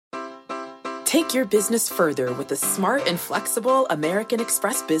Take your business further with the smart and flexible American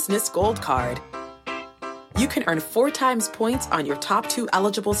Express Business Gold Card. You can earn 4 times points on your top 2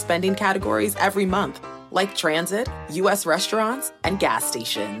 eligible spending categories every month, like transit, U.S. restaurants, and gas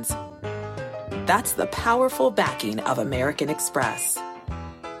stations. That's the powerful backing of American Express.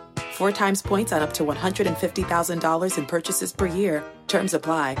 4 times points on up to $150,000 in purchases per year. Terms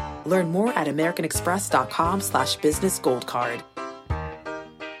apply. Learn more at americanexpress.com/businessgoldcard.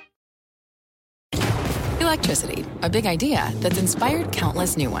 Electricity, a big idea that's inspired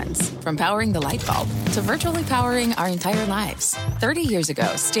countless new ones. From powering the light bulb to virtually powering our entire lives. 30 years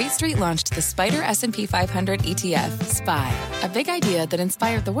ago, State Street launched the Spider S&P 500 ETF, SPY. A big idea that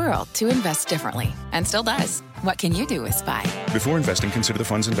inspired the world to invest differently. And still does. What can you do with SPY? Before investing, consider the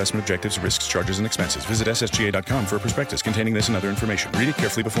fund's investment objectives, risks, charges, and expenses. Visit ssga.com for a prospectus containing this and other information. Read it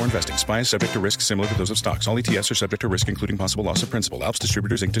carefully before investing. SPY is subject to risks similar to those of stocks. All ETFs are subject to risk, including possible loss of principal. Alps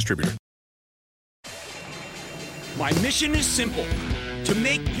Distributors, Inc. Distributor. My mission is simple, to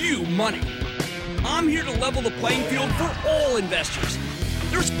make you money. I'm here to level the playing field for all investors.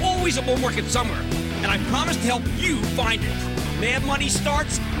 There's always a bull market somewhere, and I promise to help you find it. Mad Money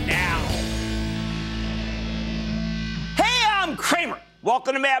starts now. Hey, I'm Cramer.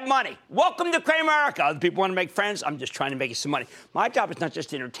 Welcome to Mad Money. Welcome to Cramerica. Other people want to make friends. I'm just trying to make you some money. My job is not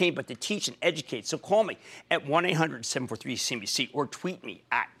just to entertain, but to teach and educate. So call me at 1-800-743-CNBC or tweet me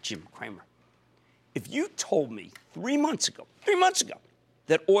at Jim Cramer. If you told me 3 months ago,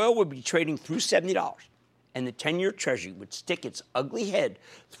 that oil would be trading through $70 and the 10-year Treasury would stick its ugly head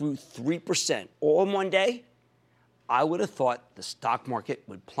through 3% all in one day, I would have thought the stock market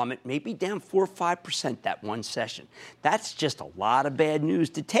would plummet maybe down 4 or 5% that one session. That's just a lot of bad news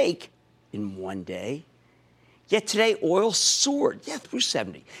to take in one day. Yet today, oil soared, through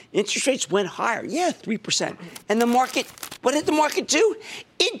 70. Interest rates went higher, 3%. And the market, what did the market do?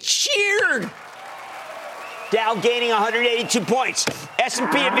 It cheered. Dow gaining 182 points. S&P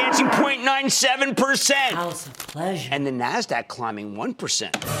advancing 0.97%. House of pleasure. And the NASDAQ climbing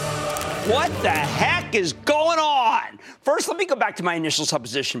 1%. What the heck is going on? First, let me go back to my initial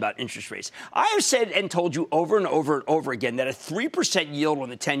supposition about interest rates. I have said and told you over and over and over again that a 3% yield on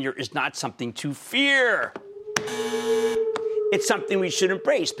the 10-year is not something to fear. It's something we should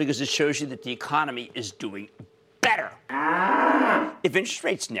embrace because it shows you that the economy is doing better. If interest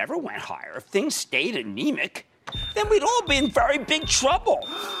rates never went higher, if things stayed anemic, then we'd all be in very big trouble.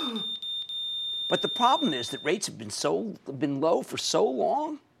 But the problem is that rates have been low for so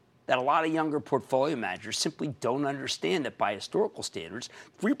long that a lot of younger portfolio managers simply don't understand that by historical standards,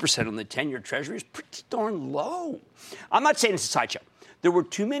 3% on the 10-year Treasury is pretty darn low. I'm not saying it's a sideshow. There were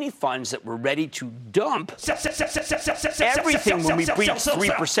too many funds that were ready to dump everything when we breached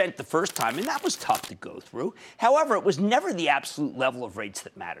 3% the first time, and that was tough to go through. However, it was never the absolute level of rates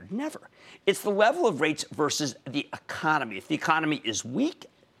that mattered. Never. It's the level of rates versus the economy. If the economy is weak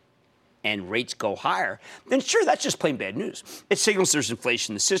and rates go higher, then sure, that's just plain bad news. It signals there's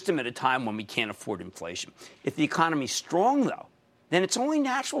inflation in the system at a time when we can't afford inflation. If the economy's strong, though, then it's only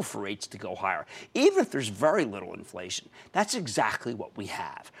natural for rates to go higher, even if there's very little inflation. That's exactly what we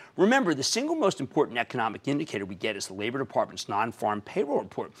have. Remember, the single most important economic indicator we get is the Labor Department's non-farm payroll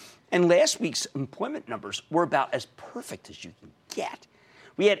report. And last week's employment numbers were about as perfect as you can get.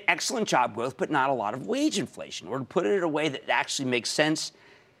 We had excellent job growth, but not a lot of wage inflation. Or to put it in a way that actually makes sense,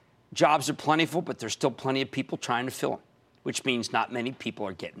 jobs are plentiful, but there's still plenty of people trying to fill them, which means not many people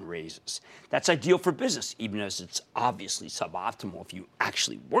are getting raises. That's ideal for business, even as it's obviously suboptimal if you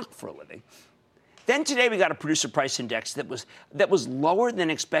actually work for a living. Then today we got a producer price index that was lower than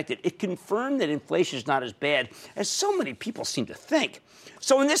expected. It confirmed that inflation is not as bad as so many people seem to think.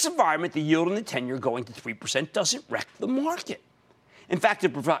 So in this environment, the yield on the 10-year going to 3% doesn't wreck the market. In fact,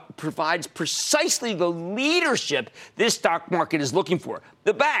 it provides precisely the leadership this stock market is looking for.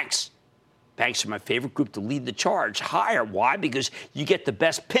 The banks. Banks are my favorite group to lead the charge higher. Why? Because you get the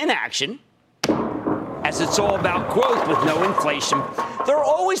best pin action, as it's all about growth with no inflation. There are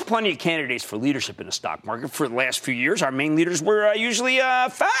always plenty of candidates for leadership in the stock market. For the last few years, our main leaders were usually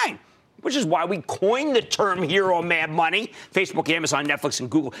FANG, which is why we coined the term here on Mad Money. Facebook, Amazon, Netflix,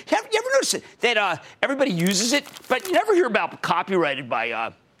 and Google. You ever notice that everybody uses it, but you never hear about copyrighted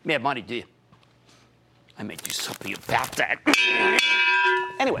by Mad Money, do you? I may do something about that.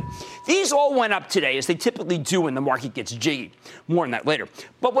 Anyway, these all went up today, as they typically do when the market gets jiggy. More on that later.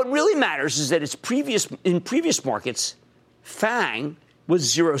 But what really matters is that in previous markets, FANG was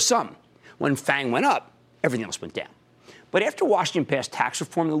zero-sum. When FANG went up, everything else went down. But after Washington passed tax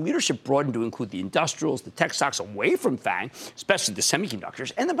reform, the leadership broadened to include the industrials, the tech stocks away from FANG, especially the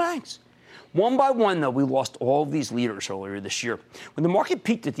semiconductors, and the banks. One by one, though, we lost all of these leaders earlier this year. When the market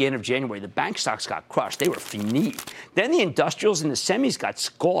peaked at the end of January, the bank stocks got crushed. They were finis. Then the industrials and the semis got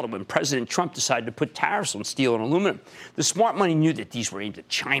scalded when President Trump decided to put tariffs on steel and aluminum. The smart money knew that these were aimed at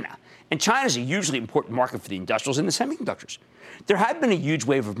China. And China is a hugely important market for the industrials and the semiconductors. There had been a huge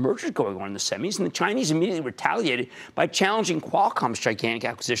wave of mergers going on in the semis, and the Chinese immediately retaliated by challenging Qualcomm's gigantic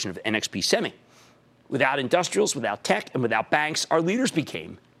acquisition of NXP Semi. Without industrials, without tech, and without banks, our leaders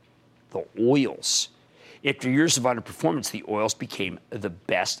became the oils. After years of underperformance, the oils became the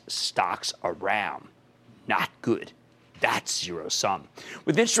best stocks around. Not good. That's zero sum.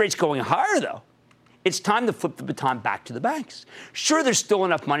 With interest rates going higher, though, it's time to flip the baton back to the banks. Sure, there's still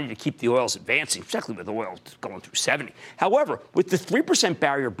enough money to keep the oils advancing, particularly with oil going through 70. However, with the 3%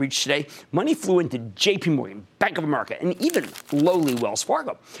 barrier breached today, money flew into JP Morgan, Bank of America, and even lowly Wells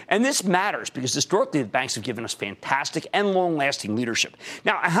Fargo. And this matters because historically the banks have given us fantastic and long-lasting leadership.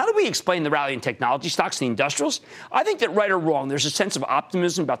 Now, how do we explain the rally in technology stocks and the industrials? I think that right or wrong, there's a sense of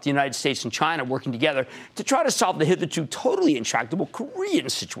optimism about the United States and China working together to try to solve the hitherto totally intractable Korean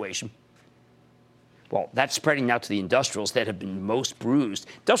situation. Well, that's spreading now to the industrials that have been most bruised.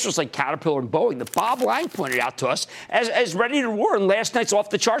 Industrials like Caterpillar and Boeing that Bob Lang pointed out to us as ready to roar. And last night's off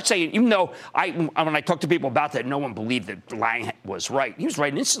the chart saying, even though when I talked to people about that, no one believed that Lang was right. He was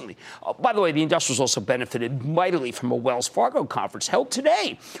right instantly. By the way, the industrials also benefited mightily from a Wells Fargo conference held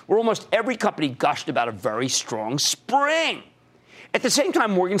today, where almost every company gushed about a very strong spring. At the same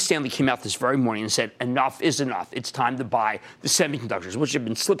time, Morgan Stanley came out this very morning and said, enough is enough. It's time to buy the semiconductors, which have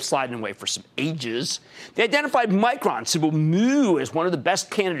been slip-sliding away for some ages. They identified Micron, symbol MU, as one of the best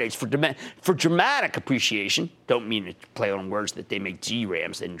candidates for dramatic appreciation. Don't mean to play on words that they make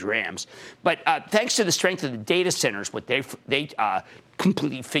DRAMs and DRAMs. But thanks to the strength of the data centers, what they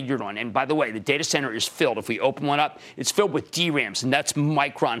completely figured on. And by the way, the data center is filled. If we open one up, it's filled with DRAMs, and that's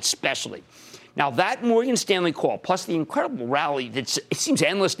Micron specialty. Now, that Morgan Stanley call, plus the incredible rally it seems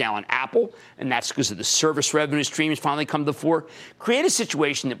endless now on Apple, and that's because of the service revenue streams finally come to the fore, create a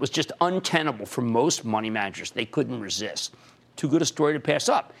situation that was just untenable for most money managers. They couldn't resist. Too good a story to pass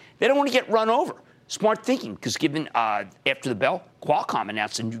up. They don't want to get run over. Smart thinking, because given after the bell, Qualcomm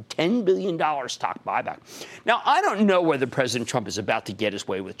announced a new $10 billion stock buyback. Now, I don't know whether President Trump is about to get his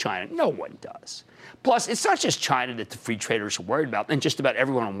way with China. No one does. Plus, it's not just China that the free traders are worried about, and just about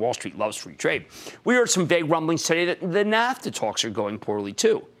everyone on Wall Street loves free trade. We heard some vague rumblings today that the NAFTA talks are going poorly,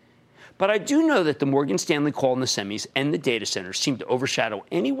 too. But I do know that the Morgan Stanley call in the semis and the data centers seem to overshadow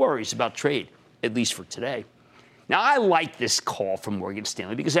any worries about trade, at least for today. Now, I like this call from Morgan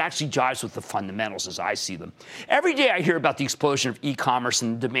Stanley because it actually jives with the fundamentals as I see them. Every day I hear about the explosion of e-commerce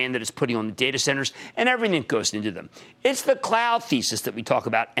and the demand that it's putting on the data centers and everything that goes into them. It's the cloud thesis that we talk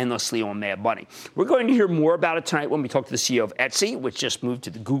about endlessly on Mad Money. We're going to hear more about it tonight when we talk to the CEO of Etsy, which just moved to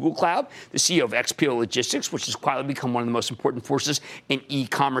the Google Cloud, the CEO of XPO Logistics, which has quietly become one of the most important forces in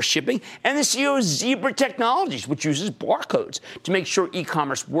e-commerce shipping, and the CEO of Zebra Technologies, which uses barcodes to make sure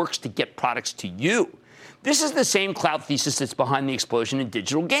e-commerce works to get products to you. This is the same cloud thesis that's behind the explosion in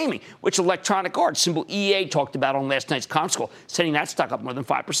digital gaming, which Electronic Arts, symbol EA, talked about on last night's conference call, setting that stock up more than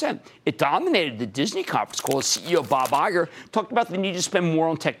 5%. It dominated the Disney conference call as CEO Bob Iger talked about the need to spend more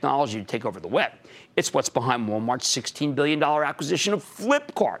on technology to take over the web. It's what's behind Walmart's $16 billion acquisition of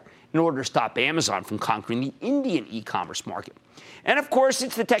Flipkart in order to stop Amazon from conquering the Indian e-commerce market. And, of course,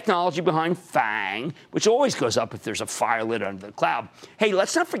 it's the technology behind FANG, which always goes up if there's a fire lit under the cloud. Hey,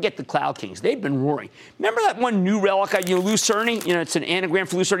 let's not forget the cloud kings. They've been roaring. Remember that one new relic, Lucerne? It's an anagram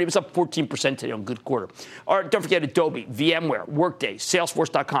for Lucerne. It was up 14% today on good quarter. Or don't forget Adobe, VMware, Workday,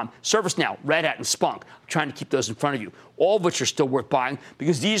 Salesforce.com, ServiceNow, Red Hat, and Splunk. I'm trying to keep those in front of you, all of which are still worth buying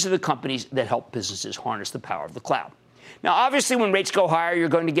because these are the companies that help businesses harness the power of the cloud. Now, obviously, when rates go higher, you're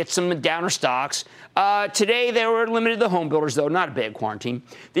going to get some downer stocks. Today, they were limited to home builders, though, not a bad quarantine.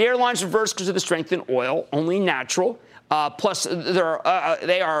 The airlines reversed because of the strength in oil, only natural. Plus, there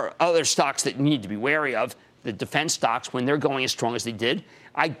are other stocks that you need to be wary of. The defense stocks, when they're going as strong as they did,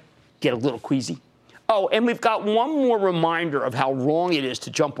 I get a little queasy. Oh, and we've got one more reminder of how wrong it is to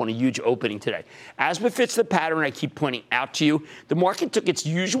jump on a huge opening today. As befits the pattern I keep pointing out to you, the market took its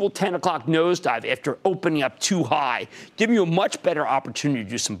usual 10 o'clock nosedive after opening up too high, giving you a much better opportunity to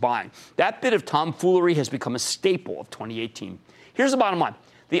do some buying. That bit of tomfoolery has become a staple of 2018. Here's the bottom line.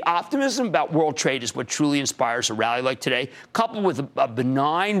 The optimism about world trade is what truly inspires a rally like today, coupled with a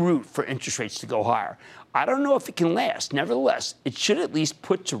benign route for interest rates to go higher. I don't know if it can last. Nevertheless, it should at least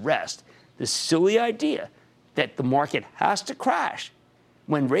put to rest the silly idea that the market has to crash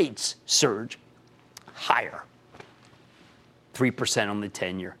when rates surge higher. 3% on the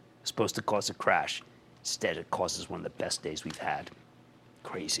 10-year is supposed to cause a crash. Instead, it causes one of the best days we've had.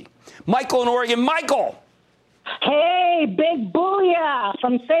 Crazy. Michael in Oregon. Michael. Hey, big booyah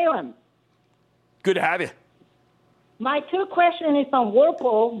from Salem. Good to have you. My two question is on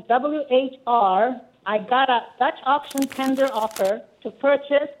Whirlpool, WHR. I got a Dutch auction tender offer to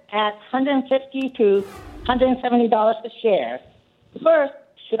purchase at $150 to $170 a share. First,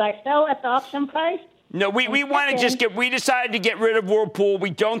 should I sell at the auction price? No, we decided to get rid of Whirlpool.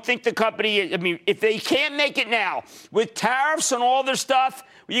 We don't think the company, I mean, if they can't make it now with tariffs and all their stuff,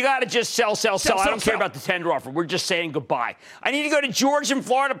 you got to just sell. I don't care about the tender offer. We're just saying goodbye. I need to go to George in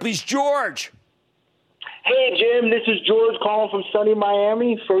Florida, please. George. Hey, Jim, this is George calling from sunny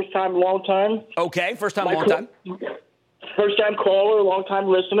Miami. First time, long time. Okay, first time, long time. First time caller, long time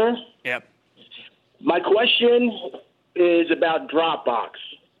listener. Yep. My question is about Dropbox.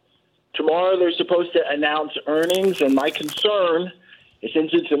 Tomorrow they're supposed to announce earnings, and my concern is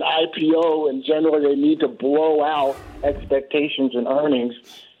since it's an IPO and generally they need to blow out expectations and earnings.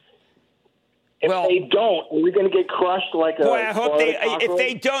 If they don't, are we going to get crushed like a... Boy, I hope if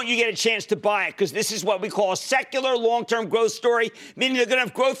they don't, you get a chance to buy it, because this is what we call a secular long-term growth story, meaning they're going to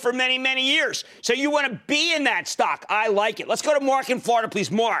have growth for many, many years. So you want to be in that stock. I like it. Let's go to Mark in Florida,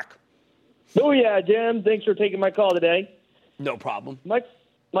 please. Mark. Oh, yeah, Jim. Thanks for taking my call today. No problem.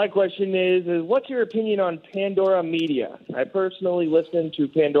 My question is what's your opinion on Pandora Media? I personally listen to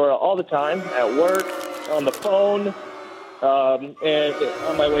Pandora all the time, at work, on the phone, and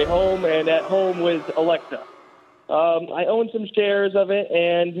on my way home, and at home with Alexa. I own some shares of it,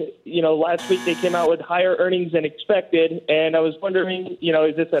 and, last week they came out with higher earnings than expected, and I was wondering,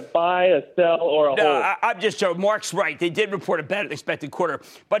 is this a buy, a sell, or a hold? No, I'm just joking. Mark's right. They did report a better than expected quarter,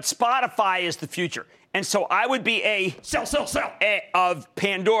 but Spotify is the future. And so I would be a sell of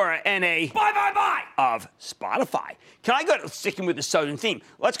Pandora and a buy of Spotify. Can I go sticking with the Southern theme?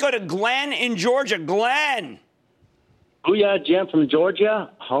 Let's go to Glenn in Georgia. Glenn. Booyah, Jim from Georgia,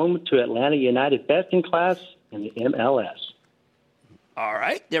 home to Atlanta United, best in class in the MLS. All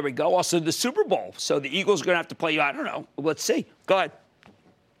right, there we go. Also the Super Bowl. So the Eagles are going to have to play, I don't know. Let's see. Go ahead.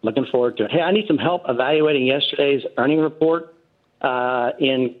 Looking forward to it. Hey, I need some help evaluating yesterday's earning report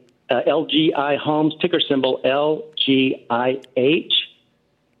in LGI Homes, ticker symbol LGIH,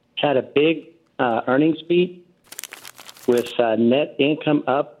 had a big earnings beat with net income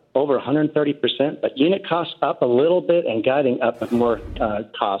up over 130%, but unit costs up a little bit and guiding up with more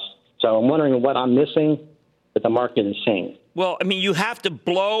costs. So I'm wondering what I'm missing that the market is seeing. Well, I mean, you have to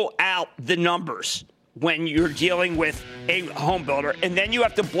blow out the numbers when you're dealing with a home builder, and then you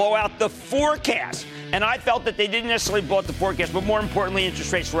have to blow out the forecast. And I felt that they didn't necessarily blow out the forecast, but more importantly,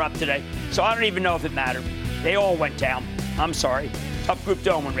 interest rates were up today. So I don't even know if it mattered. They all went down. I'm sorry. Tough group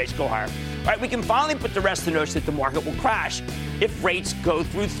to own when rates go higher. All right, we can finally put the rest of the notes that the market will crash if rates go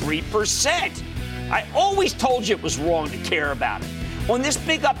through 3%. I always told you it was wrong to care about it. On this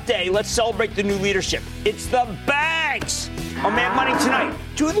big up day, let's celebrate the new leadership. It's the banks. On Mad Money tonight,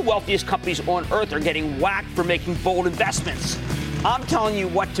 two of the wealthiest companies on earth are getting whacked for making bold investments. I'm telling you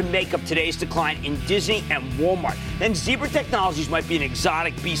what to make of today's decline in Disney and Walmart. Then Zebra Technologies might be an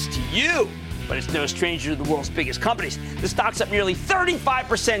exotic beast to you, but it's no stranger to the world's biggest companies. The stock's up nearly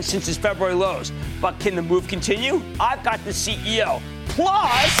 35% since its February lows. But can the move continue? I've got the CEO.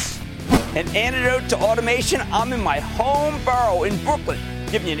 Plus, an antidote to automation. I'm in my home borough in Brooklyn,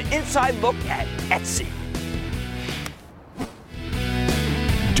 giving you an inside look at Etsy.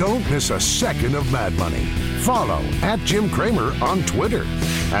 Don't miss a second of Mad Money. Follow @Jim Cramer on Twitter.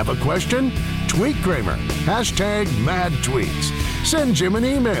 Have a question? Tweet Cramer. #MadTweets. Send Jim an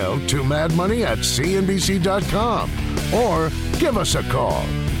email to madmoney@cnbc.com or give us a call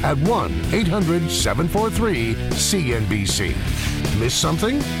at 1-800-743-CNBC. Miss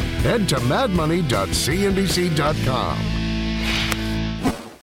something? Head to madmoney.cnbc.com.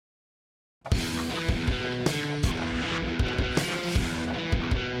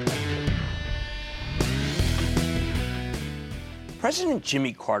 President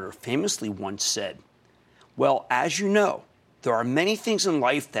Jimmy Carter famously once said, well, as you know, there are many things in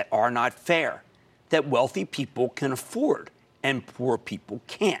life that are not fair, that wealthy people can afford and poor people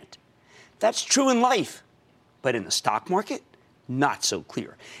can't. That's true in life, but in the stock market, not so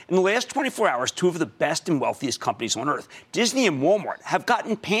clear. In the last 24 hours, two of the best and wealthiest companies on earth, Disney and Walmart, have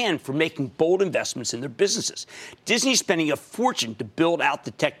gotten panned for making bold investments in their businesses. Disney's spending a fortune to build out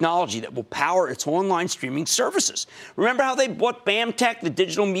the technology that will power its online streaming services. Remember how they bought BAMTech, the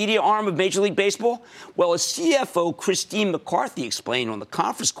digital media arm of Major League Baseball? Well, as CFO Christine McCarthy explained on the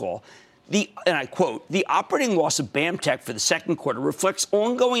conference call, and I quote, the operating loss of BAMTech for the second quarter reflects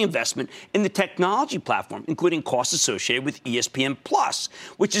ongoing investment in the technology platform, including costs associated with ESPN Plus,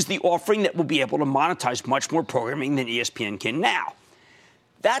 which is the offering that will be able to monetize much more programming than ESPN can now.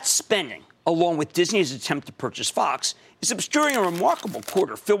 That spending, along with Disney's attempt to purchase Fox, is obscuring a remarkable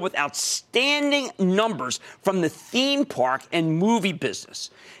quarter filled with outstanding numbers from the theme park and movie business.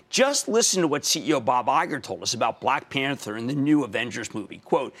 Just listen to what CEO Bob Iger told us about Black Panther and the new Avengers movie.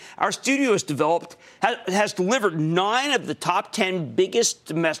 Quote, our studio has delivered 9 of the top 10 biggest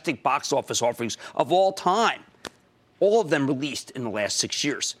domestic box office offerings of all time. All of them released in the last 6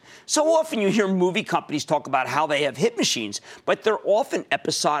 years. So often you hear movie companies talk about how they have hit machines, but they're often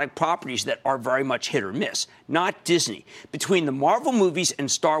episodic properties that are very much hit or miss. Not Disney. Between the Marvel movies and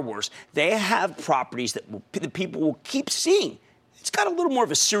Star Wars, they have properties that the people will keep seeing. It's got a little more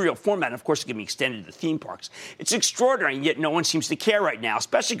of a serial format, and of course, it can be extended to the theme parks. It's extraordinary, and yet no one seems to care right now,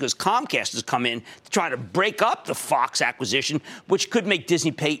 especially because Comcast has come in to try to break up the Fox acquisition, which could make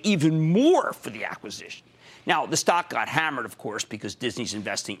Disney pay even more for the acquisition. Now, the stock got hammered, of course, because Disney's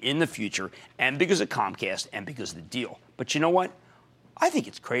investing in the future and because of Comcast and because of the deal. But you know what? I think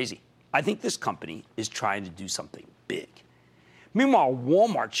it's crazy. I think this company is trying to do something big. Meanwhile,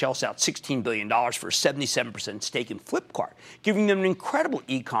 Walmart shells out $16 billion for a 77% stake in Flipkart, giving them an incredible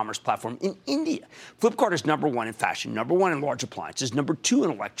e-commerce platform in India. Flipkart is number 1 in fashion, number 1 in large appliances, number 2 in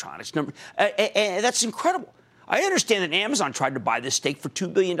electronics. That's incredible. I understand that Amazon tried to buy this stake for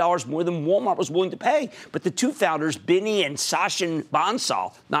 $2 billion more than Walmart was willing to pay. But the two founders, Binny and Sachin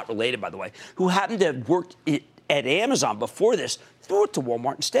Bansal, not related, by the way, who happened to have worked at Amazon before this, threw it to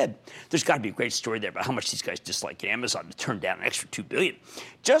Walmart instead. There's got to be a great story there about how much these guys dislike Amazon to turn down an extra $2 billion.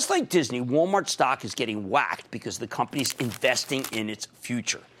 Just like Disney, Walmart stock is getting whacked because the company's investing in its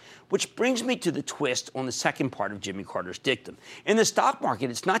future. Which brings me to the twist on the second part of Jimmy Carter's dictum. In the stock market,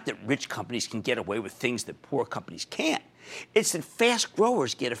 it's not that rich companies can get away with things that poor companies can't. It's that fast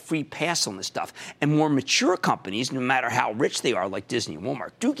growers get a free pass on this stuff. And more mature companies, no matter how rich they are, like Disney and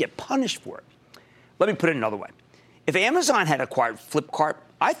Walmart, do get punished for it. Let me put it another way. If Amazon had acquired Flipkart,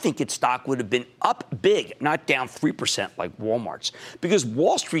 I think its stock would have been up big, not down 3% like Walmart's, because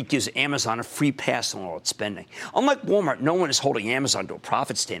Wall Street gives Amazon a free pass on all its spending. Unlike Walmart, no one is holding Amazon to a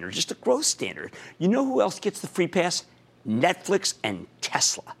profit standard, just a growth standard. You know who else gets the free pass? Netflix and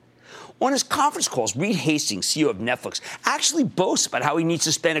Tesla. On his conference calls, Reed Hastings, CEO of Netflix, actually boasts about how he needs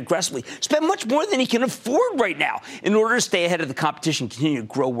to spend aggressively, spend much more than he can afford right now in order to stay ahead of the competition and continue to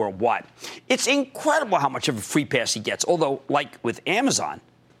grow worldwide. It's incredible how much of a free pass he gets, although, like with Amazon,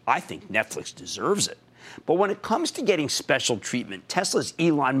 I think Netflix deserves it. But when it comes to getting special treatment, Tesla's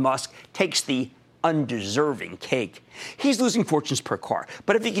Elon Musk takes the undeserving cake. He's losing fortunes per car.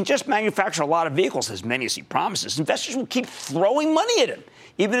 But if he can just manufacture a lot of vehicles, as many as he promises, investors will keep throwing money at him,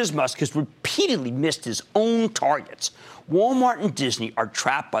 even as Musk has repeatedly missed his own targets. Walmart and Disney are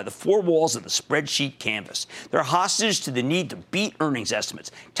trapped by the four walls of the spreadsheet canvas. They're hostage to the need to beat earnings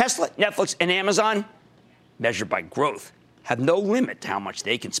estimates. Tesla, Netflix, and Amazon, measured by growth, have no limit to how much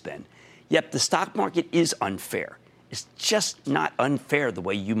they can spend. Yet the stock market is unfair. It's just not unfair the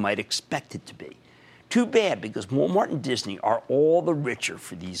way you might expect it to be. Too bad, because Walmart and Disney are all the richer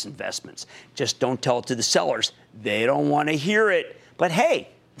for these investments. Just don't tell it to the sellers. They don't want to hear it. But hey,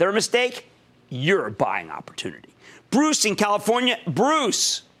 their mistake, you're a buying opportunity. Bruce in California.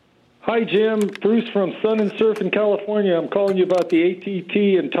 Bruce. Hi, Jim. Bruce from Sun and Surf in California. I'm calling you about the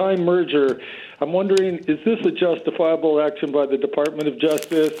AT&T and Time merger. I'm wondering, is this a justifiable action by the Department of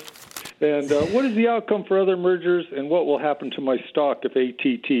Justice? And what is the outcome for other mergers, and what will happen to my stock if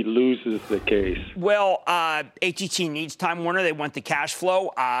AT&T loses the case? Well, AT&T needs Time Warner. They want the cash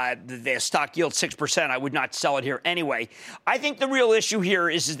flow. The stock yield 6%. I would not sell it here anyway. I think the real issue here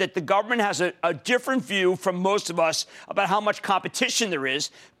is that the government has a different view from most of us about how much competition there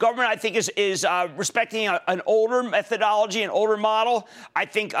is. Government, I think, is respecting an older methodology, an older model. I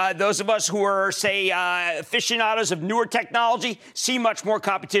think those of us who are, say, aficionados of newer technology see much more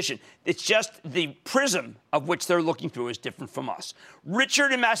competition. It's just the prism of which they're looking through is different from us.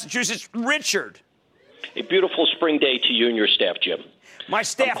 Richard in Massachusetts. Richard. A beautiful spring day to you and your staff, Jim. My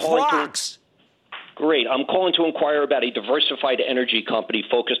staff rocks. Great. I'm calling to inquire about a diversified energy company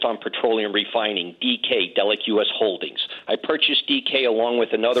focused on petroleum refining, DK, Delek U.S. Holdings. I purchased DK along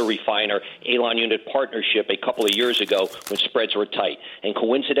with another refiner, Alon Unit Partnership, a couple of years ago when spreads were tight. And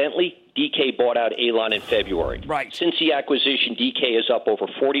coincidentally, DK bought out Alon in February. Right. Since the acquisition, DK is up over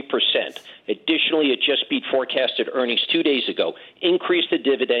 40%. Additionally, it just beat forecasted earnings 2 days ago, increased the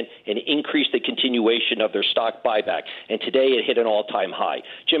dividend, and increased the continuation of their stock buyback. And today it hit an all-time high.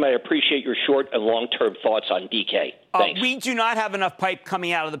 Jim, I appreciate your short and long-term thoughts on DK. Thanks. We do not have enough pipe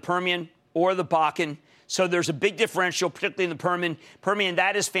coming out of the Permian or the Bakken. So there's a big differential, particularly in the Permian.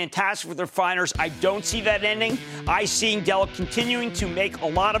 That is fantastic for the refiners. I don't see that ending. I see Delek continuing to make a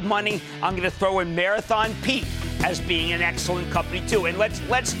lot of money. I'm going to throw in Marathon Pete as being an excellent company too. And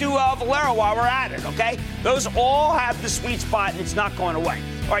let's do Valero while we're at it, okay? Those all have the sweet spot, and it's not going away.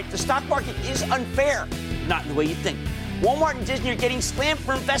 All right, the stock market is unfair, not in the way you think. Walmart and Disney are getting slammed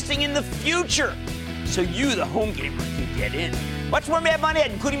for investing in the future, so you, the home gamer, can get in. Much more Mad Money,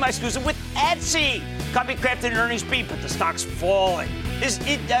 including my exclusive with Etsy. Company crafted an earnings beat, but the stock's falling. Is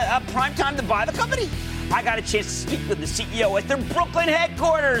it a prime time to buy the company? I got a chance to speak with the CEO at their Brooklyn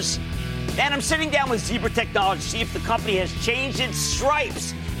headquarters. And I'm sitting down with Zebra Technology to see if the company has changed its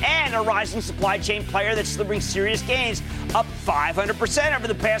stripes. And a rising supply chain player that's delivering serious gains, up 500% over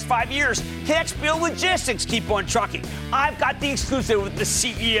the past 5 years. Can XPO Logistics keep on trucking? I've got the exclusive with the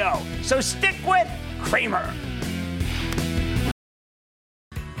CEO. So stick with Cramer.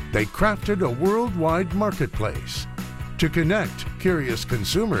 They crafted a worldwide marketplace to connect curious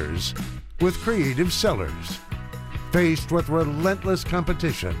consumers with creative sellers. Faced with relentless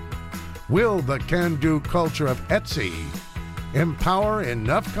competition, will the can-do culture of Etsy empower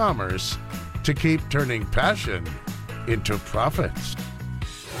enough commerce to keep turning passion into profits?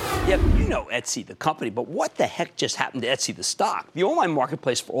 Yeah, you know Etsy, the company, but what the heck just happened to Etsy, the stock? The online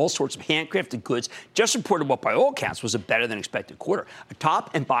marketplace for all sorts of handcrafted goods just reported what by all accounts was a better than expected quarter. A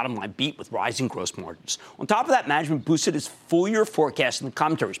top and bottom line beat with rising gross margins. On top of that, management boosted its full year forecast, and the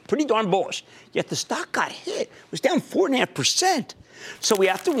commentary was pretty darn bullish. Yet the stock got hit. It was down 4.5%. So we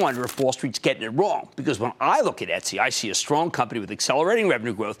have to wonder if Wall Street's getting it wrong, because when I look at Etsy, I see a strong company with accelerating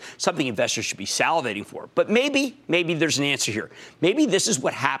revenue growth, something investors should be salivating for. But maybe there's an answer here. Maybe this is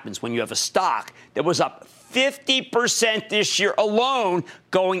what happens when you have a stock that was up 50% this year alone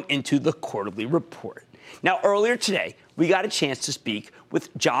going into the quarterly report. Now, earlier today, we got a chance to speak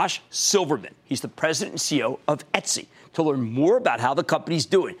with Josh Silverman. He's the president and CEO of Etsy, to learn more about how the company's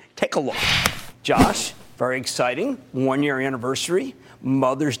doing. Take a look. Josh, very exciting. 1 year anniversary,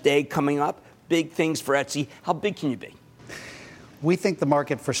 Mother's Day coming up, big things for Etsy. How big can you be? We think the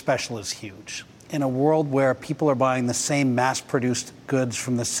market for special is huge. In a world where people are buying the same mass-produced goods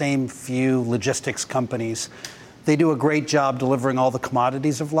from the same few logistics companies, they do a great job delivering all the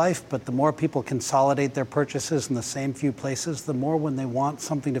commodities of life, but the more people consolidate their purchases in the same few places, the more when they want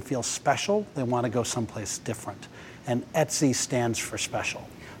something to feel special, they want to go someplace different. And Etsy stands for special.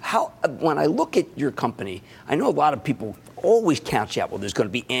 When I look at your company, I know a lot of people always count you out. Well, there's going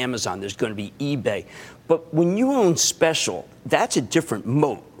to be Amazon, there's going to be eBay. But when you own special, that's a different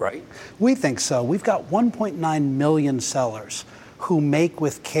moat, right? We think so. We've got 1.9 million sellers who make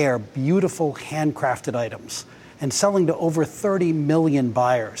with care beautiful handcrafted items and selling to over 30 million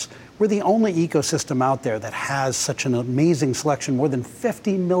buyers. We're the only ecosystem out there that has such an amazing selection, more than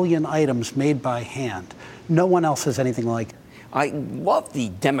 50 million items made by hand. No one else has anything like it. I love the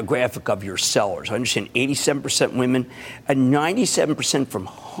demographic of your sellers. I understand 87% women and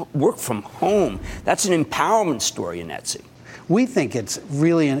 97% work from home. That's an empowerment story in Etsy. We think it's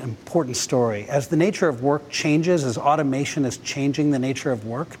really an important story. As the nature of work changes, as automation is changing the nature of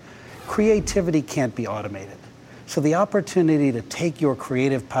work, creativity can't be automated. So the opportunity to take your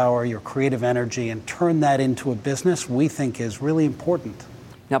creative power, your creative energy, and turn that into a business, we think is really important.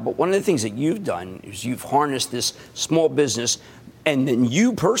 Now, but one of the things that you've done is you've harnessed this small business, and then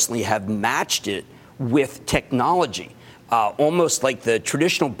you personally have matched it with technology, almost like the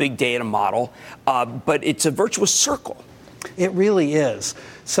traditional big data model, but it's a virtuous circle. It really is.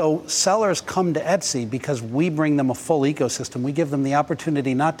 So sellers come to Etsy because we bring them a full ecosystem. We give them the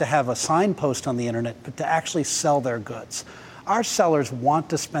opportunity not to have a signpost on the internet, but to actually sell their goods. Our sellers want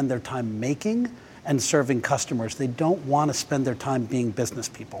to spend their time making and serving customers. They don't want to spend their time being business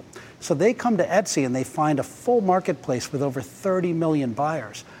people. So they come to Etsy and they find a full marketplace with over 30 million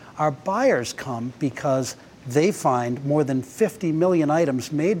buyers. Our buyers come because they find more than 50 million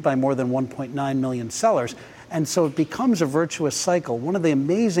items made by more than 1.9 million sellers. And so it becomes a virtuous cycle. One of the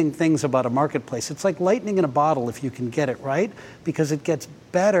amazing things about a marketplace, it's like lightning in a bottle if you can get it right, because it gets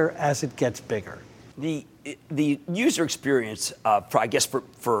better as it gets bigger. The user experience,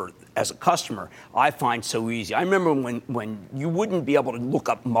 for as a customer, I find so easy. I remember when you wouldn't be able to look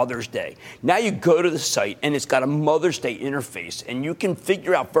up Mother's Day. Now you go to the site and it's got a Mother's Day interface, and you can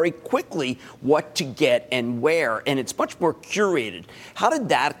figure out very quickly what to get and where, and it's much more curated. How did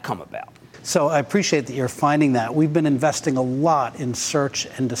that come about? So I appreciate that you're finding that. We've been investing a lot in search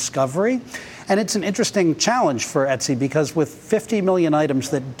and discovery. And it's an interesting challenge for Etsy because with 50 million items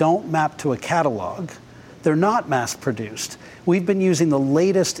that don't map to a catalog, they're not mass produced. We've been using the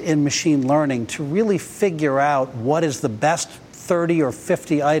latest in machine learning to really figure out what is the best 30 or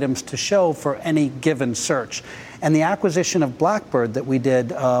 50 items to show for any given search. And the acquisition of Blackbird that we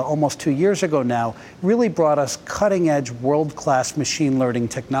did almost 2 years ago now really brought us cutting-edge, world-class machine learning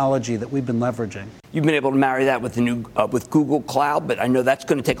technology that we've been leveraging. You've been able to marry that with the new with Google Cloud, but I know that's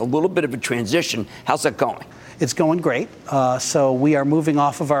going to take a little bit of a transition. How's that going? It's going great. So we are moving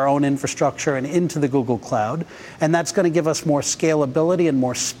off of our own infrastructure and into the Google Cloud. And that's going to give us more scalability and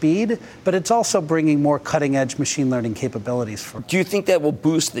more speed, but it's also bringing more cutting-edge machine learning capabilities. Do you think that will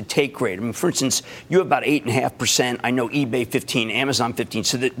boost the take rate? I mean, for instance, you have about 8.5%. I know eBay 15, Amazon 15.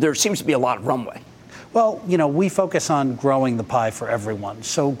 So there seems to be a lot of runway. Well, we focus on growing the pie for everyone.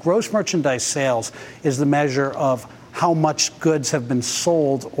 So gross merchandise sales is the measure of how much goods have been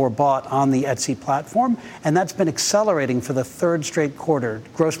sold or bought on the Etsy platform, and that's been accelerating for the third straight quarter.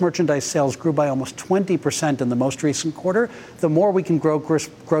 Gross merchandise sales grew by almost 20% in the most recent quarter. The more we can grow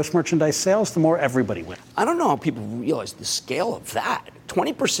gross merchandise sales, the more everybody wins. I don't know how people realize the scale of that.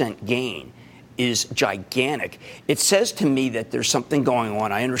 20% gain is gigantic. It says to me that there's something going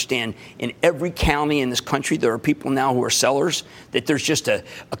on. I understand in every county in this country there are people now who are sellers, that there's just a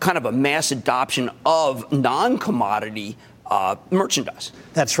kind of a mass adoption of non-commodity merchandise.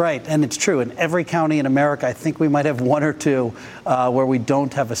 That's right, and it's true. In every county in America, I think we might have one or two where we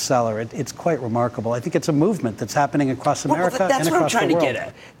don't have a seller. It's quite remarkable. I think it's a movement that's happening across America and across the world. That's what I'm trying to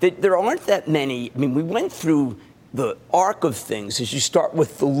get at. There aren't that many. I mean, we went through the arc of things is you start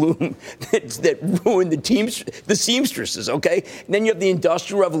with the loom that ruined the seamstresses, okay? And then you have the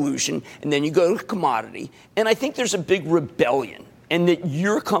Industrial Revolution, and then you go to commodity. And I think there's a big rebellion, and that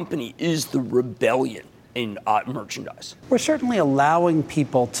your company is the rebellion in merchandise. We're certainly allowing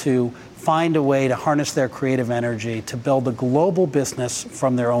people to find a way to harness their creative energy to build a global business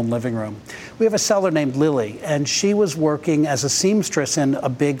from their own living room. We have a seller named Lily, and she was working as a seamstress in a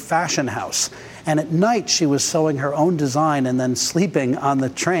big fashion house. And at night, she was sewing her own design and then sleeping on the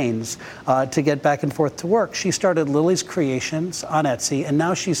trains to get back and forth to work. She started Lily's Creations on Etsy, and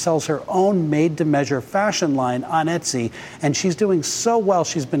now she sells her own made-to-measure fashion line on Etsy. And she's doing so well,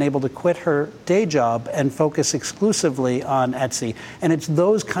 she's been able to quit her day job and focus exclusively on Etsy. And it's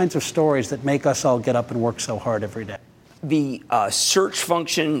those kinds of stories that make us all get up and work so hard every day. The search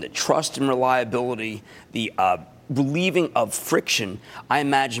function, the trust and reliability, the relieving of friction, I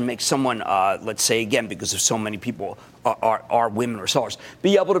imagine makes someone, let's say again, because of so many people are women or sellers,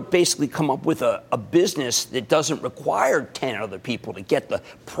 be able to basically come up with a business that doesn't require 10 other people to get the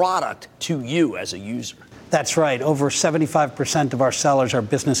product to you as a user. That's right. Over 75% of our sellers are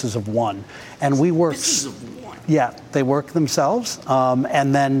businesses of one. And we work. Businesses of one? Yeah, they work themselves.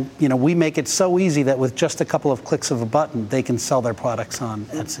 And then, we make it so easy that with just a couple of clicks of a button, they can sell their products on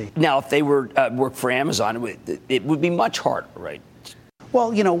Etsy. Now, if they were work for Amazon, it would be much harder, right?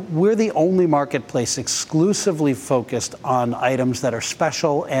 Well, we're the only marketplace exclusively focused on items that are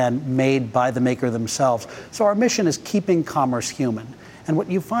special and made by the maker themselves. So our mission is keeping commerce human. And what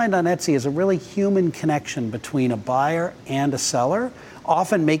you find on Etsy is a really human connection between a buyer and a seller,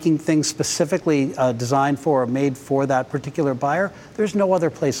 often making things specifically designed for or made for that particular buyer. There's no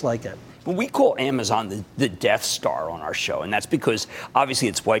other place like it. Well, we call Amazon the Death Star on our show, and that's because obviously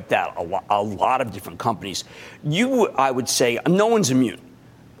it's wiped out a lot of different companies. I would say, no one's immune,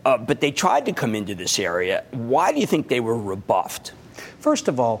 but they tried to come into this area. Why do you think they were rebuffed? First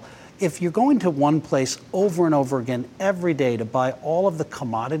of all, if you're going to one place over and over again every day to buy all of the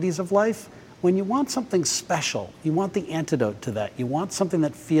commodities of life, when you want something special, you want the antidote to that. You want something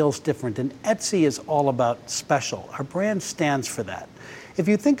that feels different. And Etsy is all about special. Our brand stands for that. If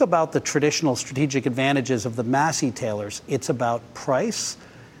you think about the traditional strategic advantages of the mass e-tailers, it's about price,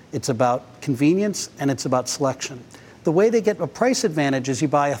 it's about convenience, and it's about selection. The way they get a price advantage is you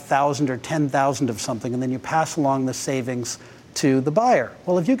buy 1,000 or 10,000 of something, and then you pass along the savings to the buyer.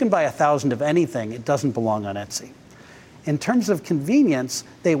 Well, if you can buy 1,000 of anything, it doesn't belong on Etsy. In terms of convenience,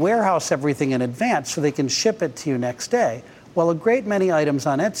 they warehouse everything in advance so they can ship it to you next day. Well, a great many items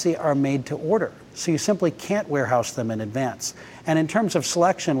on Etsy are made to order, so you simply can't warehouse them in advance. And in terms of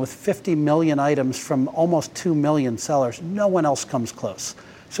selection, with 50 million items from almost 2 million sellers, no one else comes close.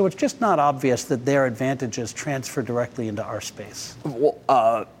 So it's just not obvious that their advantages transfer directly into our space.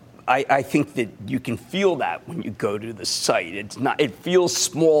 Well, I think that you can feel that when you go to the site. It feels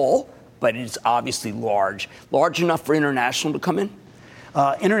small, but it's obviously large enough for international to come in.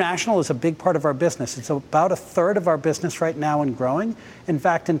 International is a big part of our business. It's about a third of our business right now and growing. In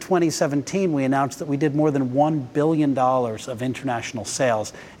fact, in 2017, we announced that we did more than $1 billion of international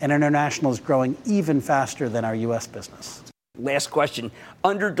sales, and international is growing even faster than our U.S. business. Last question.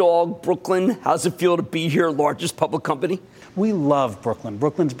 Underdog, Brooklyn, how's it feel to be here, largest public company? We love Brooklyn.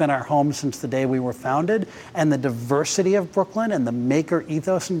 Brooklyn's been our home since the day we were founded, and the diversity of Brooklyn and the maker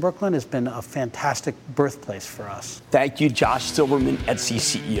ethos in Brooklyn has been a fantastic birthplace for us. Thank you, Josh Silverman, Etsy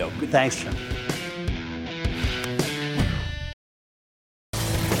CEO. Thanks, Jim.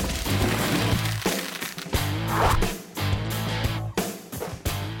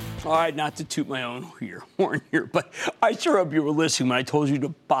 All right, not to toot my own horn here, but I sure hope you were listening when I told you to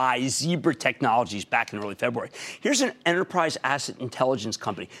buy Zebra Technologies back in early February. Here's an enterprise asset intelligence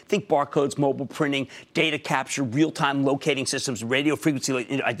company. Think barcodes, mobile printing, data capture, real-time locating systems, radio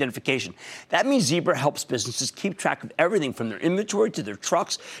frequency identification. That means Zebra helps businesses keep track of everything from their inventory to their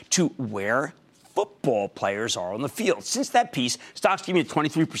trucks to where football players are on the field. Since that piece, stocks give you a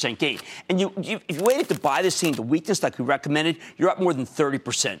 23% gain. And if you waited to buy this thing, the weakness like we recommended, you're up more than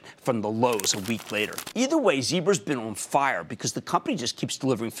 30% from the lows a week later. Either way, Zebra's been on fire because the company just keeps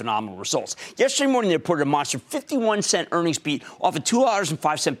delivering phenomenal results. Yesterday morning, they reported a monster 51-cent earnings beat off a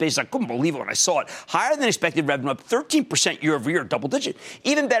 $2.05 base. I couldn't believe it when I saw it. Higher than expected revenue, up 13% year over year, double digit.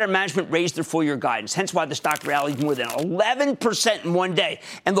 Even better, management raised their full year guidance, hence why the stock rallied more than 11% in one day.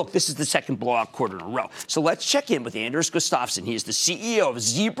 And look, this is the second blowout quarter in a row. So let's check in with Anders Gustafsson. He is the CEO of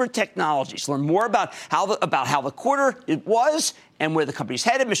Zebra Technologies. Learn more about how the quarter it was and where the company's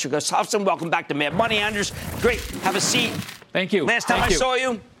headed. Mr. Gustafsson, welcome back to Mad Money. Anders, great. Have a seat. Thank you. Last time I saw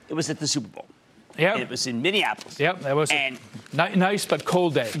you, it was at the Super Bowl. Yeah. It was in Minneapolis. Yep, that was a nice but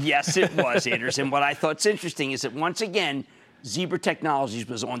cold day. Yes, it was, Anders. And what I thought's interesting is that once again, Zebra Technologies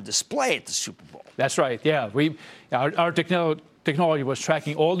was on display at the Super Bowl. That's right. Yeah, our technology was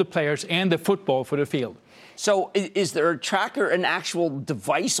tracking all the players and the football for the field. So is there a tracker, an actual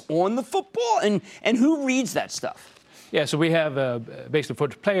device on the football? And who reads that stuff? Yeah, so we have, basically for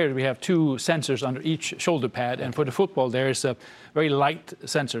the player, we have 2 sensors under each shoulder pad. And for the football, there's a very light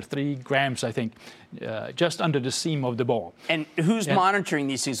sensor, 3 grams, I think, just under the seam of the ball. And who's monitoring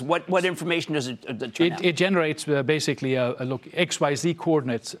these things? What information does it turn out? It generates basically a look XYZ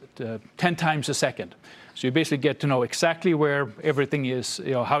coordinates 10 times a second. So you basically get to know exactly where everything is,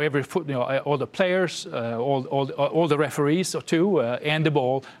 how every foot, all the players, all the referees too, and the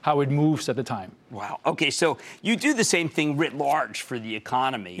ball, how it moves at the time. Wow. Okay, so you do the same thing writ large for the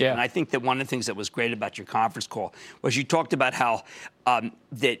economy. Yeah. And I think that one of the things that was great about your conference call was you talked about how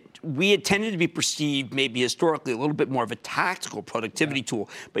that we had tended to be perceived maybe historically a little bit more of a tactical productivity tool,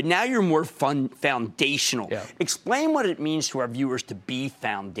 but now you're more foundational. Yeah. Explain what it means to our viewers to be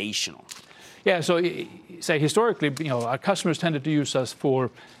foundational. Yeah, so say historically, our customers tended to use us for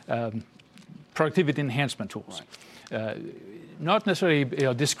productivity enhancement tools. Right. Not necessarily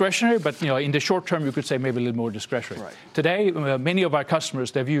discretionary, but in the short term, you could say maybe a little more discretionary. Right. Today, many of our customers,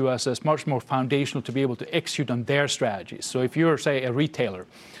 they view us as much more foundational to be able to execute on their strategies. So if you're, say, a retailer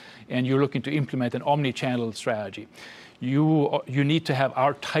and you're looking to implement an omni-channel strategy, you need to have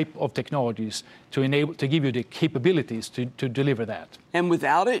our type of technologies to give you the capabilities to deliver that. And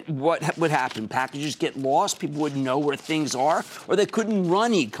without it, what would happen? Packages get lost, people wouldn't know where things are, or they couldn't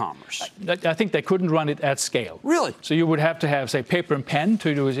run e-commerce? I think they couldn't run it at scale. Really? So you would have to have, say, paper and pen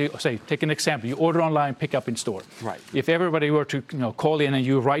to do, say, take an example. You order online, pick up in store. Right. If everybody were to call in and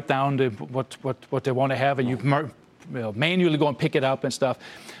you write down what they want to have and you manually go and pick it up and stuff,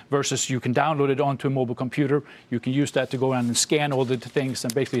 versus you can download it onto a mobile computer. You can use that to go around and scan all the things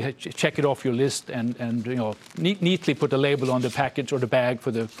and basically check it off your list and neatly put a label on the package or the bag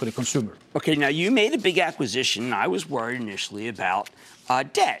for the consumer. Okay, now you made a big acquisition. I was worried initially about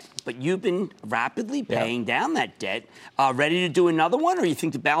debt, but you've been rapidly paying down that debt. Ready to do another one, or you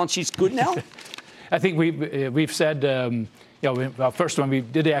think the balance sheet's good now? I think we've said. First, when we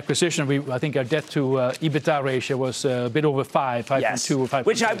did the acquisition, I think our debt to EBITDA ratio was a bit over 5.2 or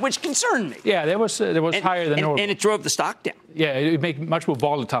 5. Which concerned me. Yeah, there was higher than normal. And it drove the stock down. Yeah, it made it much more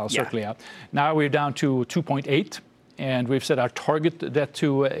volatile, certainly. Yeah. Now we're down to 2.8, and we've said our target debt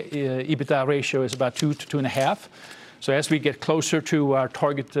to EBITDA ratio is about 2 to 2.5. So as we get closer to our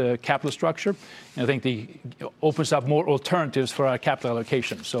target capital structure, I think it opens up more alternatives for our capital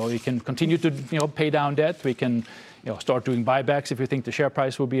allocation. So we can continue to pay down debt. We can start doing buybacks if we think the share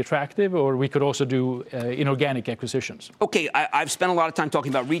price will be attractive, or we could also do inorganic acquisitions. Okay, I've spent a lot of time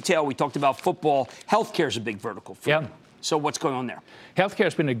talking about retail. We talked about football. Healthcare is a big vertical for you. So what's going on there? Healthcare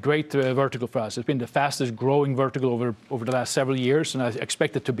has been a great vertical for us. It's been the fastest growing vertical over the last several years, and I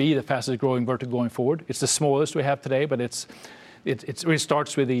expect it to be the fastest growing vertical going forward. It's the smallest we have today, but it really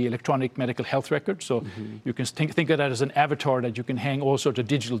starts with the electronic medical health record. So you can think of that as an avatar that you can hang all sorts of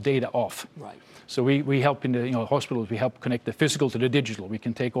digital data off. Right. So we help in the hospitals. We help connect the physical to the digital. We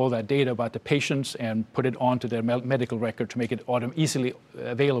can take all that data about the patients and put it onto their medical record to make it easily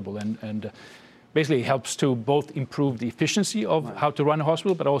available and basically helps to both improve the efficiency of how to run a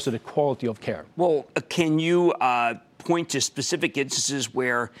hospital, but also the quality of care. Well, can you point to specific instances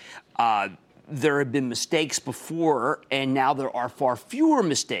where there have been mistakes before and now there are far fewer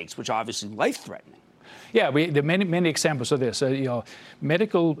mistakes, which are obviously life-threatening? Yeah, there are many examples of this.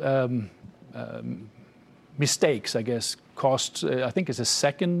 Medical mistakes, I guess, costs, I think it's the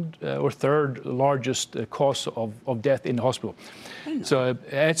second or third largest cause of death in the hospital. So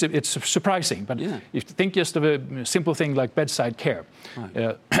it's surprising, but if you think just of a simple thing like bedside care,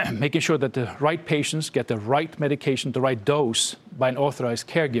 making sure that the right patients get the right medication, the right dose by an authorized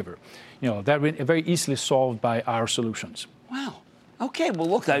caregiver, that very easily solved by our solutions. Wow. Okay, well,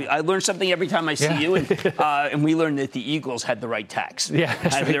 look, I learn something every time I see you, and we learned that the Eagles had the right tax. Yeah,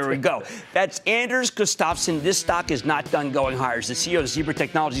 there we go. That's Anders Gustafsson. This stock is not done going higher. As the CEO of Zebra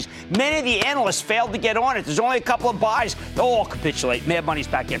Technologies, many of the analysts failed to get on it. There's only a couple of buys. They'll all capitulate. Mad Money's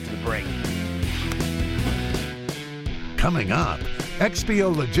back after the break. Coming up,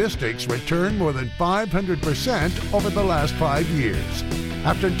 XPO Logistics returned more than 500% over the last 5 years.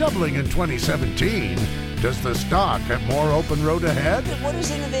 After doubling in 2017, does the stock have more open road ahead? What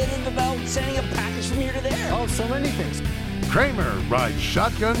is innovative about sending a package from here to there? Oh, so many things. Cramer rides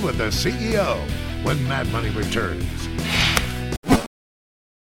shotgun with the CEO when Mad Money returns.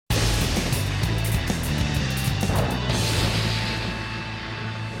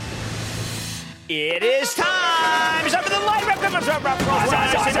 It is time! It's up for the light round.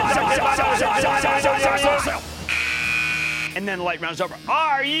 And then the light round's over.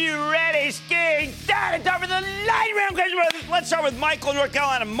 Are you ready, skiing? Time for the light round. Let's start with Michael in North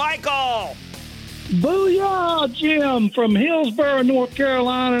Carolina. Michael! Booyah, Jim from Hillsborough, North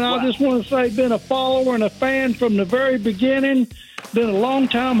Carolina. And I just want to say, been a follower and a fan from the very beginning. Been a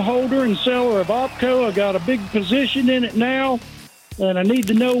long-time holder and seller of OPCO. I got a big position in it now. And I need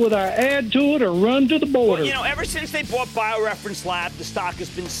to know whether I add to it or run to the border. Well, ever since they bought BioReference Lab, the stock has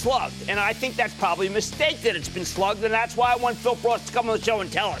been slugged. And I think that's probably a mistake that it's been slugged. And that's why I want Phil Frost to come on the show and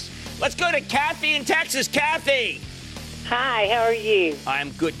tell us. Let's go to Kathy in Texas. Kathy. Hi, how are you?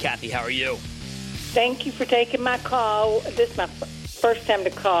 I'm good, Kathy. How are you? Thank you for taking my call. This is my first time to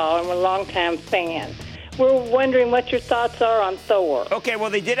call. I'm a longtime fan. We're wondering what your thoughts are on Thor. Okay, well,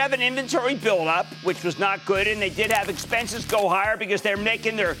 they did have an inventory buildup, which was not good, and they did have expenses go higher because they're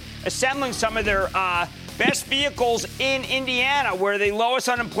assembling some of their best vehicles in Indiana, where the lowest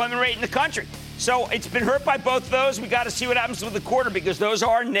unemployment rate in the country. So it's been hurt by both of those. We got to see what happens with the quarter because those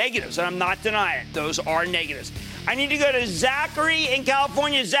are negatives, and I'm not denying it. Those are negatives. I need to go to Zachary in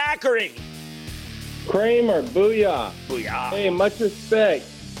California. Zachary. Cramer, booyah. Booyah. Hey, much respect.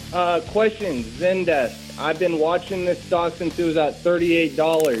 Question, Zendesk. I've been watching this stock since it was at $38.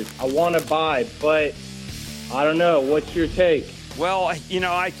 I want to buy, but I don't know. What's your take? Well,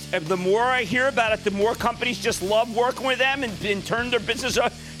 the more I hear about it, the more companies just love working with them and turn their business,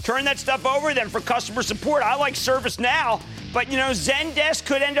 turn that stuff over to them for customer support. I like ServiceNow, but Zendesk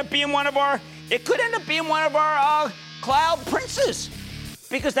could end up being one of our cloud princes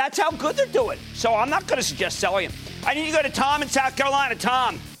because that's how good they're doing. So I'm not going to suggest selling them. I need to go to Tom in South Carolina.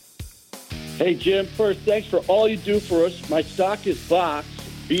 Tom. Hey, Jim, first, thanks for all you do for us. My stock is Box,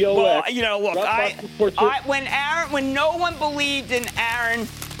 B-O-X. Well, look, when no one believed in Aaron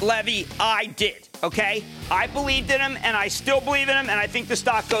Levy, I did, okay? I believed in him, and I still believe in him, and I think the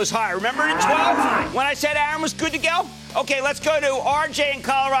stock goes higher. Remember in 12 when I said Aaron was good to go? Okay, let's go to RJ in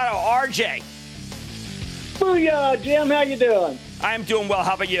Colorado. RJ. Booyah, Jim. How you doing? I'm doing well.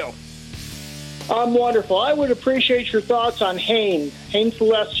 How about you? I'm wonderful. I would appreciate your thoughts on Hain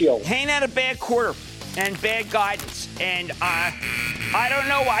Celestial. Hain had a bad quarter and bad guidance, and I don't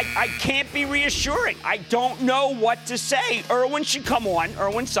know. I can't be reassuring. I don't know what to say. Erwin should come on,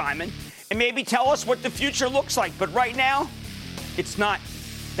 Erwin Simon, and maybe tell us what the future looks like. But right now, it's not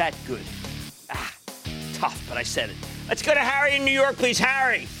that good. Tough, but I said it. Let's go to Harry in New York, please.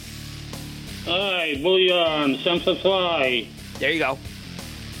 Harry. Hi, Bullion, Simplify. There you go.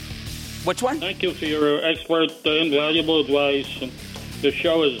 Which one? Thank you for your expert and valuable advice. The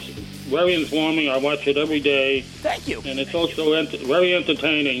show is very informing. I watch it every day. Thank you. And it's also very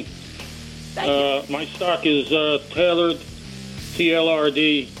entertaining. Thank you. My stock is Tailored,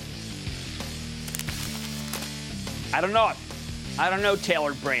 TLRD. I don't know it. I don't know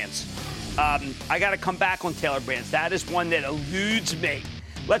Tailored Brands. I got to come back on Tailored Brands. That is one that eludes me.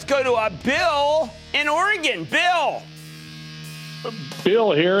 Let's go to Bill in Oregon.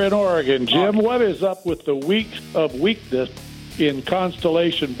 Bill here in Oregon. Jim, what is up with the week of weakness in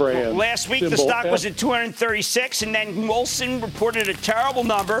Constellation Brands? Well, last week the stock was at 236, and then Wilson reported a terrible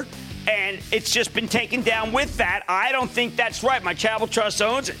number, and it's just been taken down with that. I don't think that's right. My Travel Trust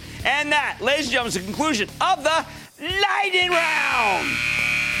owns it. And that, ladies and gentlemen, is the conclusion of the Lightning Round.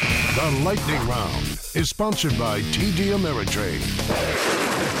 The Lightning Round is sponsored by TD Ameritrade.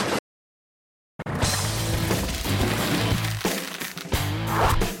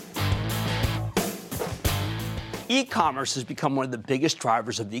 E-commerce has become one of the biggest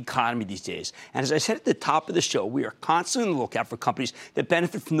drivers of the economy these days. And as I said at the top of the show, we are constantly on the lookout for companies that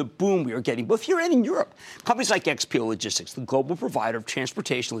benefit from the boom we are getting, both here and in Europe. Companies like XPO Logistics, the global provider of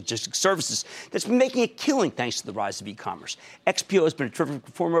transportation logistics services, that's been making a killing thanks to the rise of e-commerce. XPO has been a terrific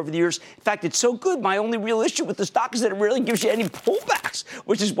performer over the years. In fact, it's so good, my only real issue with the stock is that it rarely gives you any pullbacks,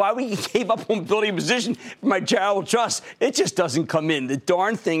 which is why we gave up on building a position for my charitable trust. It just doesn't come in. The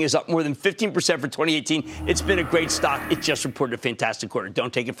darn thing is up more than 15% for 2018. It's been a great stock. It just reported a fantastic quarter.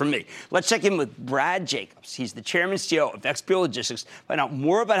 Don't take it from me. Let's check in with Brad Jacobs. He's the chairman and CEO of XPO Logistics. Find out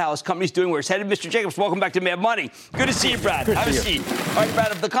more about how his company's doing, where it's headed. Mr. Jacobs, welcome back to Mad Money. Good to see you, Brad. Have a seat. All right,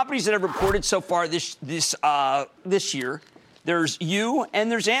 Brad, of the companies that have reported so far this year, there's you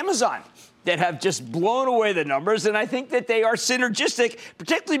and there's Amazon that have just blown away the numbers, and I think that they are synergistic,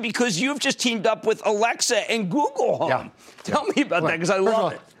 particularly because you've just teamed up with Alexa and Google Home. Yeah. Tell me about that, because I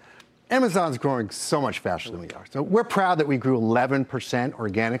love it. Amazon's growing so much faster than we are. So we're proud that we grew 11%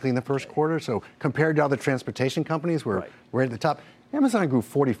 organically in the first quarter. So compared to other transportation companies, we're at the top. Amazon grew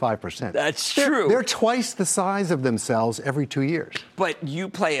 45%. That's true. They're twice the size of themselves every 2 years. But you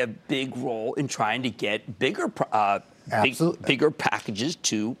play a big role in trying to get bigger packages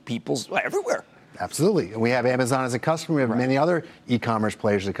to people's everywhere. Absolutely. And we have Amazon as a customer. We have many other e-commerce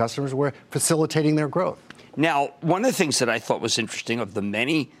players as customers. We're facilitating their growth. Now, one of the things that I thought was interesting of the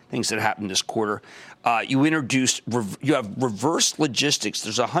many things that happened this quarter, you have reverse logistics.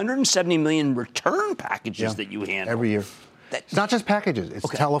 There's 170 million return packages that you handle. Every year. It's not just packages. It's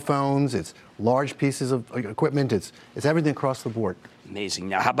telephones. It's large pieces of equipment. It's everything across the board. Amazing.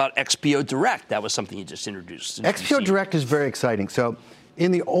 Now, how about XPO Direct? That was something you just introduced. XPO Direct is very exciting. So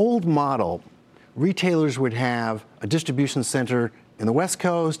in the old model, retailers would have a distribution center in the West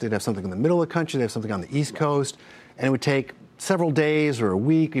Coast. They'd have something in the middle of the country. They'd have something on the East Coast. And it would take several days or a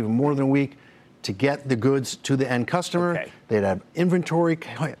week, even more than a week, to get the goods to the end customer. Okay. They'd have inventory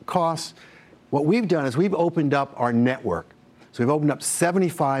costs. What we've done is we've opened up our network. So we've opened up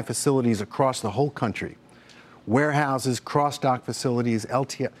 75 facilities across the whole country. Warehouses, cross-dock facilities,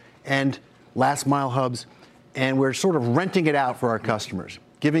 LTL, and last-mile hubs. And we're sort of renting it out for our customers,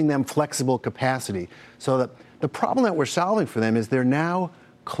 giving them flexible capacity. So that the problem that we're solving for them is they're now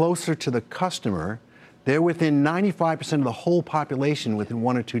closer to the customer. They're within 95% of the whole population within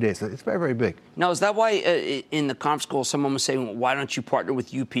 1 or 2 days. So it's very, very big. Now, is that why in the conference call someone was saying, well, why don't you partner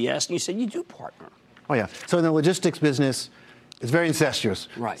with UPS? And you said you do partner. Oh, yeah. So in the logistics business, it's very incestuous.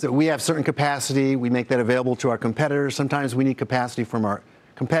 Right. So we have certain capacity. We make that available to our competitors. Sometimes we need capacity from our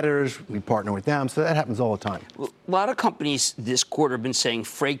competitors. We partner with them. So that happens all the time. Well, a lot of companies this quarter have been saying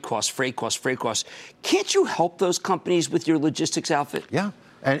freight costs, freight costs, freight costs. Can't you help those companies with your logistics outfit? Yeah,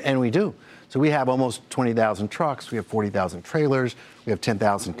 and we do. So we have almost 20,000 trucks. We have 40,000 trailers. We have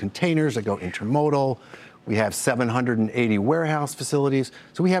 10,000 containers that go intermodal. We have 780 warehouse facilities.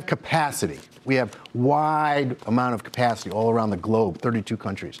 So we have capacity. We have wide amount of capacity all around the globe, 32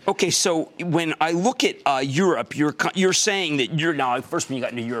 countries. Okay, so when I look at Europe, you're saying that first when you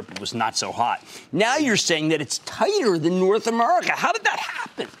got into Europe, it was not so hot. Now you're saying that it's tighter than North America. How did that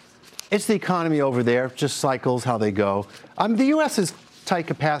happen? It's the economy over there, just cycles, how they go. The U.S. is tight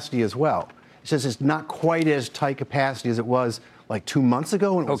capacity as well. It's just it's not quite as tight capacity as it was like 2 months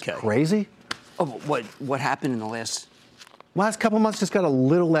ago when it was crazy. Oh, what happened in the last couple of months? Just got a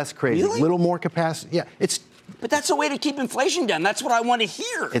little less crazy, really? A little more capacity. Yeah, But that's a way to keep inflation down. That's what I want to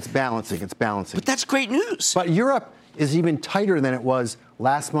hear. It's balancing. But that's great news. But Europe is even tighter than it was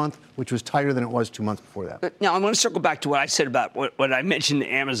last month, which was tighter than it was 2 months before that. Now, I'm going to circle back to what I said about what I mentioned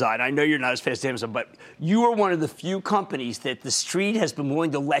Amazon. I know you're not as fast as Amazon, but you are one of the few companies that the street has been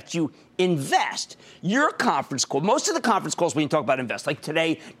willing to let you invest. Your conference call, most of the conference calls when you talk about invest, like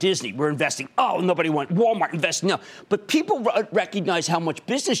today, Disney, we're investing. Oh, nobody went. Walmart investing. No. But people recognize how much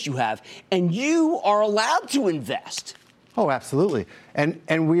business you have, and you are allowed to invest. Oh, absolutely.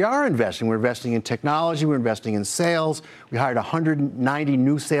 And we are investing. We're investing in technology. We're investing in sales. We hired 190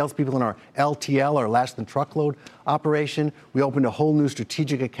 new salespeople in our LTL, our less than truckload operation. We opened a whole new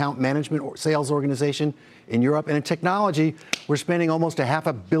strategic account management sales organization in Europe. And in technology, we're spending almost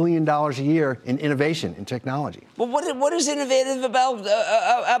 $500 million a year in innovation in technology. Well, what is innovative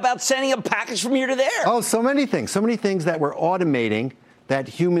about sending a package from here to there? Oh, so many things. So many things that we're automating that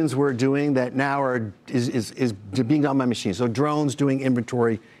humans were doing that now is being done by machines. So drones doing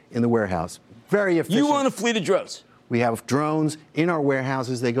inventory in the warehouse. Very efficient. You own a fleet of drones? We have drones in our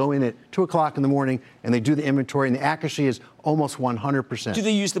warehouses. They go in at 2 o'clock in the morning, and they do the inventory, and the accuracy is almost 100%. Do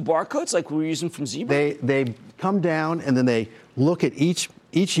they use the barcodes like we're using from Zebra? They come down, and then they look at each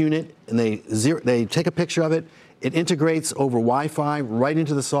unit, and they take a picture of it. It integrates over Wi-Fi right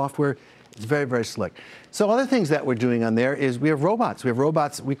into the software, It's very, very slick. So other things that we're doing on there is we have robots. We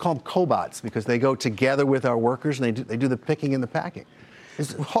call them cobots because they go together with our workers and they do the picking and the packing.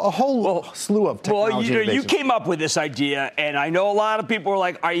 It's a whole slew of technology. Well, you came up with this idea, and I know a lot of people were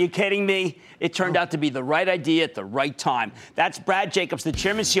like, are you kidding me? It turned out to be the right idea at the right time. That's Brad Jacobs, the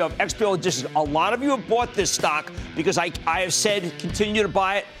chairman and CEO of XPO Logistics. A lot of you have bought this stock because I have said continue to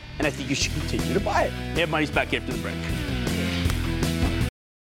buy it, and I think you should continue to buy it. Mad Money's back after the break.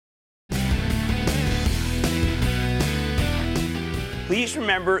 Please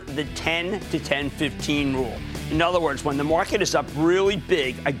remember the 10 to 10-15 rule. In other words, when the market is up really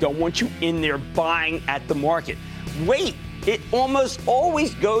big, I don't want you in there buying at the market. Wait, it almost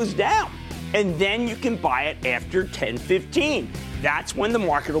always goes down. And then you can buy it after 10-15. That's when the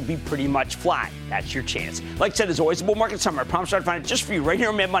market will be pretty much flat. That's your chance. Like I said, there's always a bull market summer. I promise I'll find it just for you right here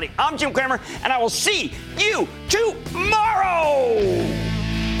on Mad Money. I'm Jim Cramer, and I will see you tomorrow.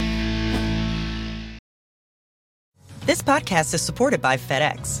 This podcast is supported by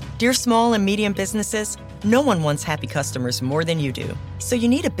FedEx. Dear small and medium businesses, no one wants happy customers more than you do. So you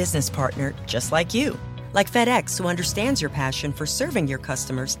need a business partner just like you. Like FedEx, who understands your passion for serving your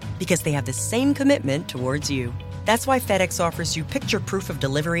customers because they have the same commitment towards you. That's why FedEx offers you picture proof of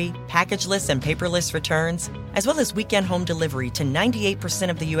delivery, packageless and paperless returns, as well as weekend home delivery to 98%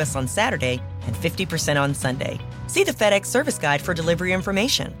 of the U.S. on Saturday and 50% on Sunday. See the FedEx service guide for delivery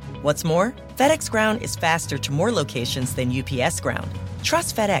information. What's more, FedEx Ground is faster to more locations than UPS Ground.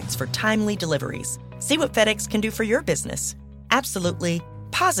 Trust FedEx for timely deliveries. See what FedEx can do for your business. Absolutely,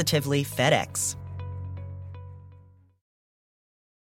 positively FedEx.